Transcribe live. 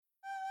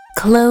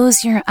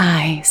Close your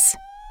eyes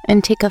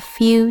and take a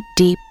few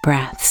deep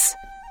breaths.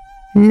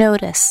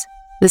 Notice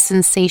the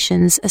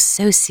sensations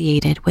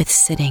associated with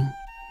sitting,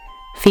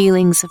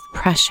 feelings of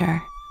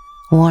pressure,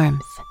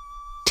 warmth,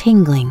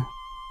 tingling,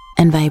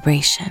 and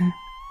vibration.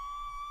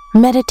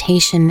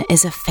 Meditation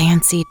is a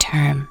fancy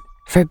term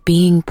for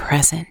being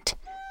present.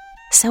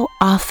 So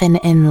often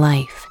in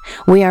life,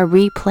 we are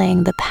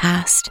replaying the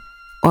past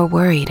or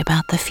worried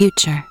about the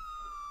future.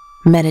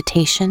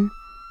 Meditation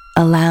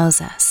allows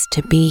us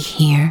to be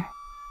here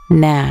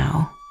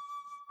now.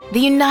 The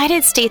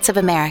United States of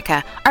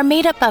America are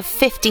made up of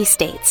 50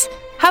 states.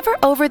 Hover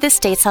over the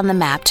states on the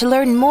map to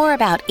learn more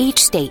about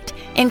each state,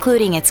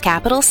 including its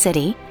capital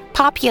city,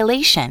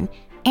 population,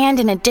 and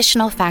an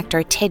additional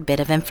factor tidbit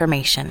of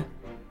information.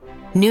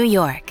 New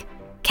York,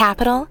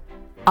 capital,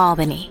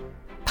 Albany,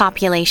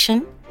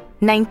 population,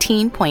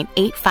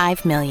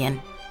 19.85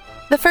 million.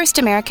 The first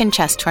American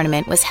chess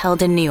tournament was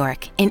held in New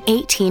York in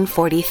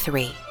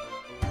 1843.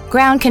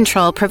 Ground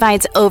control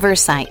provides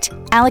oversight,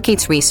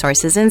 allocates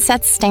resources, and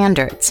sets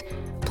standards.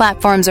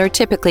 Platforms are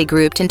typically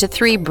grouped into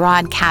 3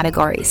 broad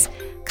categories: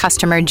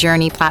 customer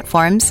journey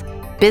platforms,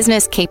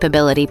 business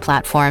capability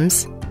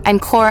platforms,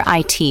 and core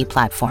IT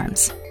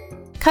platforms.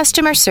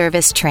 Customer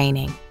service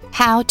training,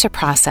 how to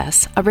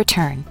process a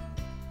return.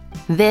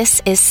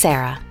 This is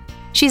Sarah.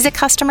 She's a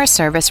customer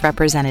service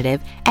representative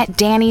at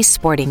Danny's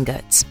Sporting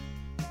Goods.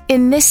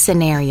 In this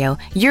scenario,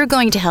 you're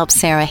going to help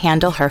Sarah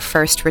handle her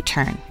first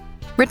return.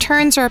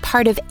 Returns are a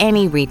part of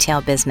any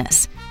retail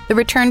business. The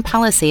return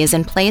policy is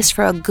in place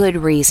for a good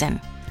reason.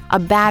 A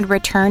bad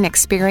return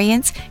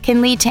experience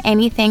can lead to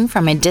anything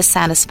from a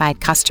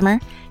dissatisfied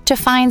customer to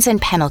fines and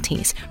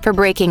penalties for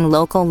breaking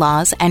local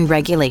laws and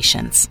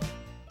regulations.